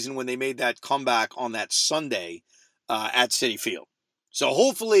Mets season when they made that comeback on that Sunday at Citi Field. So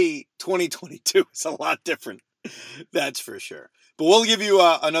hopefully 2022 is a lot different. That's for sure. But we'll give you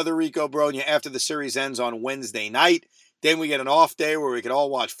another Rico Brogna after the series ends on Wednesday night. Then we get an off day where we can all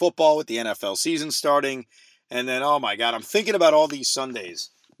watch football with the NFL season starting. And then, oh my God, I'm thinking about all these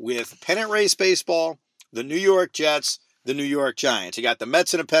Sundays with pennant race baseball, the New York Jets, the New York Giants. You got the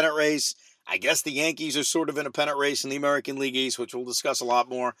Mets in a pennant race. I guess the Yankees are sort of in a pennant race in the American League East, which we'll discuss a lot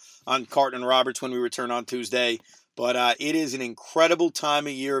more on Carton and Roberts when we return on Tuesday. But it is an incredible time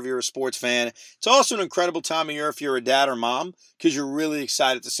of year if you're a sports fan. It's also an incredible time of year if you're a dad or mom, because you're really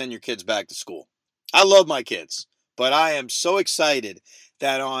excited to send your kids back to school. I love my kids, but I am so excited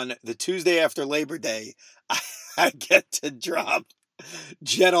that on the Tuesday after Labor Day, I get to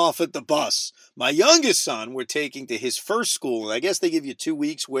jet off at the bus. My youngest son, we're taking to his first school, and I guess they give you 2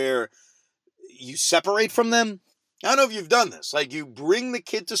 weeks where you separate from them. I don't know if you've done this. Like, you bring the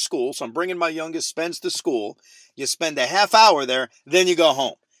kid to school. So I'm bringing my youngest Spence to school. You spend a half hour there, then you go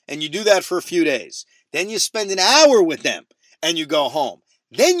home. And you do that for a few days. Then you spend an hour with them, and you go home.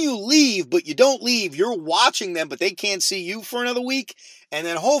 Then you leave, but you don't leave. You're watching them, but they can't see you for another week. And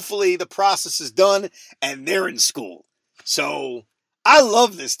then hopefully the process is done, and they're in school. So I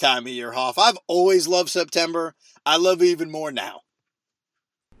love this time of year, Hoff. I've always loved September. I love it even more now.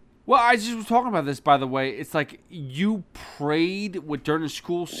 Well, I just was talking about this, by the way. It's like you prayed during the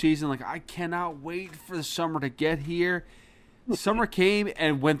school season, like, I cannot wait for the summer to get here. Summer came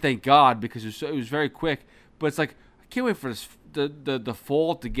and went, thank God, because it was very quick. But it's like, I can't wait for the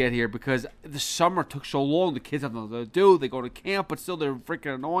fall to get here because the summer took so long. The kids have nothing to do. They go to camp, but still they're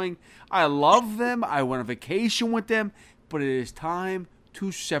freaking annoying. I love them. I went on vacation with them. But it is time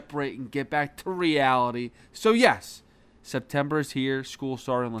to separate and get back to reality. So, yes. September is here. School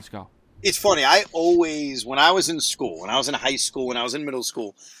starting. Let's go. It's funny. When I was in school, when I was in high school, when I was in middle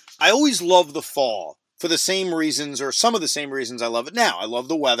school, I always loved the fall for the same reasons or some of the same reasons I love it now. I love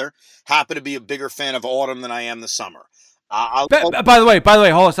the weather. Happen to be a bigger fan of autumn than I am the summer. By the way,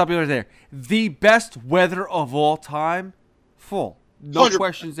 hold on. Stop you right there. The best weather of all time, fall. No 100%.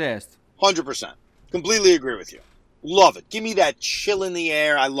 Questions asked. 100%. Completely agree with you. Love it. Give me that chill in the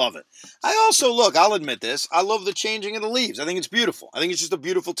air. I love it. I also, I'll admit this, I love the changing of the leaves. I think it's beautiful. I think it's just a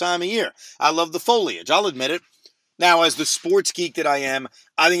beautiful time of year. I love the foliage. I'll admit it. Now, as the sports geek that I am,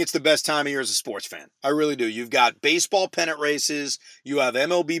 I think it's the best time of year as a sports fan. I really do. You've got baseball pennant races. You have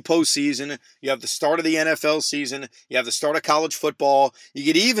MLB postseason. You have the start of the NFL season. You have the start of college football. You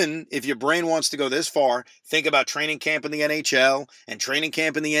could even, if your brain wants to go this far, think about training camp in the NHL and training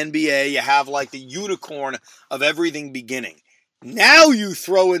camp in the NBA. You have like the unicorn of everything beginning. Now you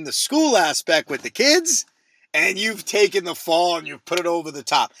throw in the school aspect with the kids, and you've taken the fall and you've put it over the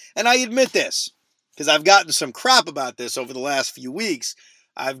top. And I admit this, because I've gotten some crap about this over the last few weeks.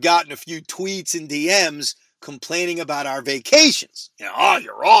 I've gotten a few tweets and DMs complaining about our vacations.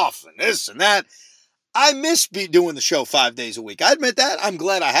 You're off and this and that. I miss doing the show 5 days a week. I admit that. I'm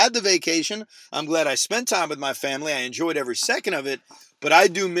glad I had the vacation. I'm glad I spent time with my family. I enjoyed every second of it. But I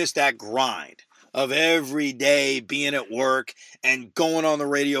do miss that grind of every day being at work and going on the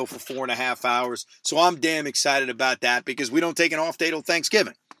radio for 4.5 hours. So I'm damn excited about that because we don't take an off day till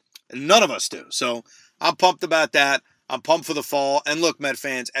Thanksgiving. None of us do. So I'm pumped about that. I'm pumped for the fall. And look, Met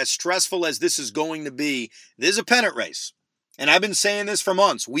fans, as stressful as this is going to be, this is a pennant race. And I've been saying this for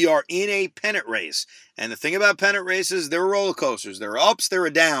months. We are in a pennant race. And the thing about pennant races, they're roller coasters. There are ups, there are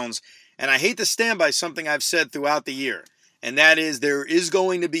downs. And I hate to stand by something I've said throughout the year. And that is there is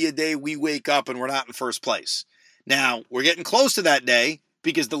going to be a day we wake up and we're not in first place. Now, we're getting close to that day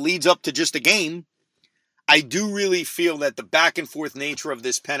because the lead's up to just a game. I do really feel that the back and forth nature of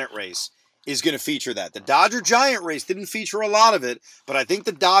this pennant race is going to feature that. The Dodger-Giant race didn't feature a lot of it, but I think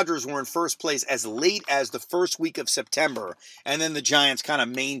the Dodgers were in first place as late as the first week of September, and then the Giants kind of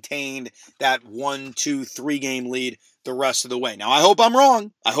maintained that 1, 2, 3 game lead the rest of the way. Now, I hope I'm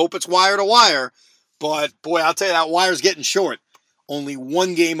wrong. I hope it's wire to wire, but boy, I'll tell you, that wire's getting short. Only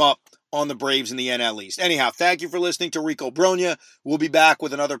 1 game up on the Braves in the NL East. Anyhow, thank you for listening to Rico Brogna. We'll be back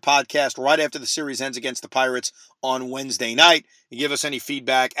with another podcast right after the series ends against the Pirates on Wednesday night. You give us any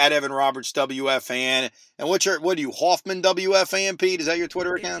feedback at Evan Roberts WFAN. And what are you, Hoffman WFAN, Pete? Is that your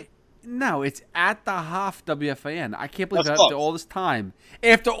Twitter account? No, it's at the Hoff WFAN. I can't believe after all this time,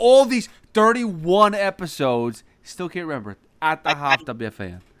 after all these 31 episodes, still can't remember it. At the Hoff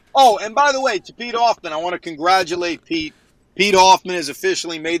WFAN. Oh, and by the way, to Pete Hoffman, I want to congratulate Pete. Pete Hoffman has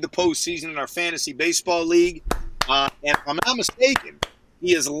officially made the postseason in our fantasy baseball league. And if I'm not mistaken,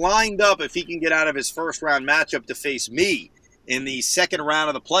 he is lined up, if he can get out of his first round matchup, to face me in the second round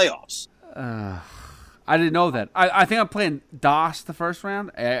of the playoffs. I didn't know that. I think I'm playing DOS the first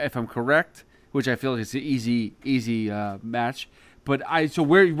round, if I'm correct, which I feel like it's an easy match. But so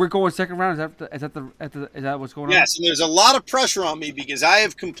we're going second round. Is that what's going on? Yes, and there's a lot of pressure on me because I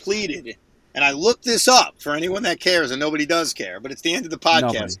have completed. And I looked this up for anyone that cares, and nobody does care, but it's the end of the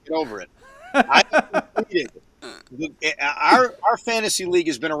podcast. Nobody. Get over it. I completed. Our fantasy league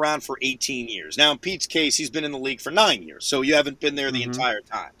has been around for 18 years. Now, in Pete's case, he's been in the league for 9 years, so you haven't been there the entire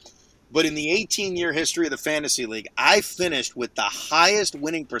time. But in the 18-year history of the fantasy league, I finished with the highest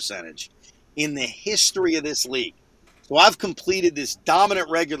winning percentage in the history of this league. So I've completed this dominant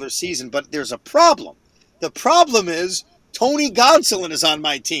regular season, but there's a problem. The problem is Tony Gonsolin is on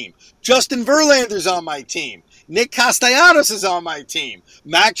my team. Justin Verlander's on my team. Nick Castellanos is on my team.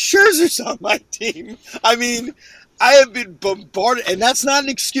 Max Scherzer's on my team. I mean, I have been bombarded, and that's not an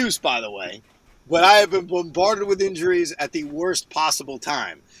excuse, by the way, but I have been bombarded with injuries at the worst possible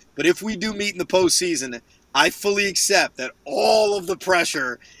time. But if we do meet in the postseason, I fully accept that all of the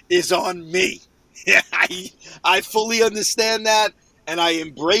pressure is on me. I fully understand that, and I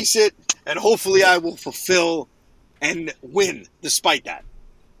embrace it, and hopefully I will fulfill and win despite that.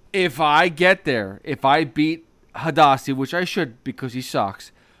 If I get there, if I beat Hadassi, which I should because he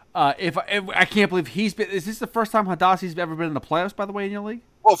sucks, if I can't believe he's been. Is this the first time Hadassi's ever been in the playoffs, by the way, in your league?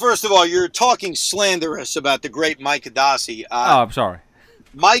 Well, first of all, you're talking slanderous about the great Mike Hadassi. I'm sorry.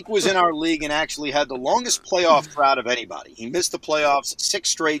 Mike was in our league and actually had the longest playoff drought of anybody. He missed the playoffs 6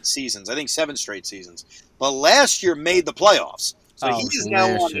 straight seasons, I think 7 straight seasons. But last year made the playoffs. So he is now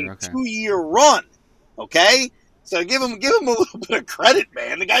on a 2-year run. Okay? So give him a little bit of credit,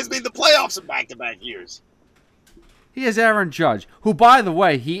 man. The guy's made the playoffs in back-to-back years. He has Aaron Judge, who, by the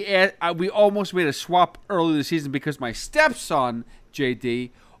way, we almost made a swap early this season because my stepson, JD,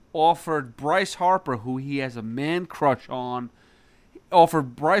 offered Bryce Harper, who he has a man crush on,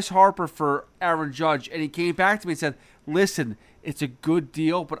 offered Bryce Harper for Aaron Judge, and he came back to me and said, listen, it's a good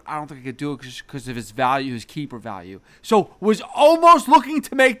deal, but I don't think I could do it because of his value, his keeper value. So was almost looking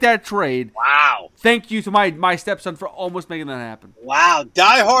to make that trade. Wow. Thank you to my stepson for almost making that happen. Wow.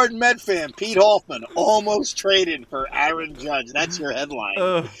 Diehard Met fan Pete Hoffman almost traded for Aaron Judge. That's your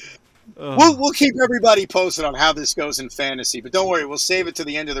headline. We'll keep everybody posted on how this goes in fantasy, but don't worry, we'll save it to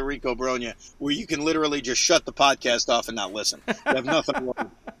the end of the Rico Brogna, where you can literally just shut the podcast off and not listen. You have nothing to worry.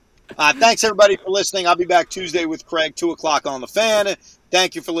 Thanks, everybody, for listening. I'll be back Tuesday with Craig, 2 o'clock on The Fan.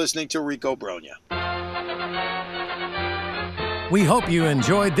 Thank you for listening to Rico Brogna. We hope you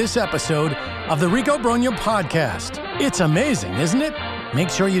enjoyed this episode of the Rico Brogna podcast. It's amazing, isn't it? Make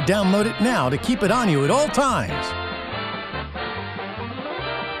sure you download it now to keep it on you at all times.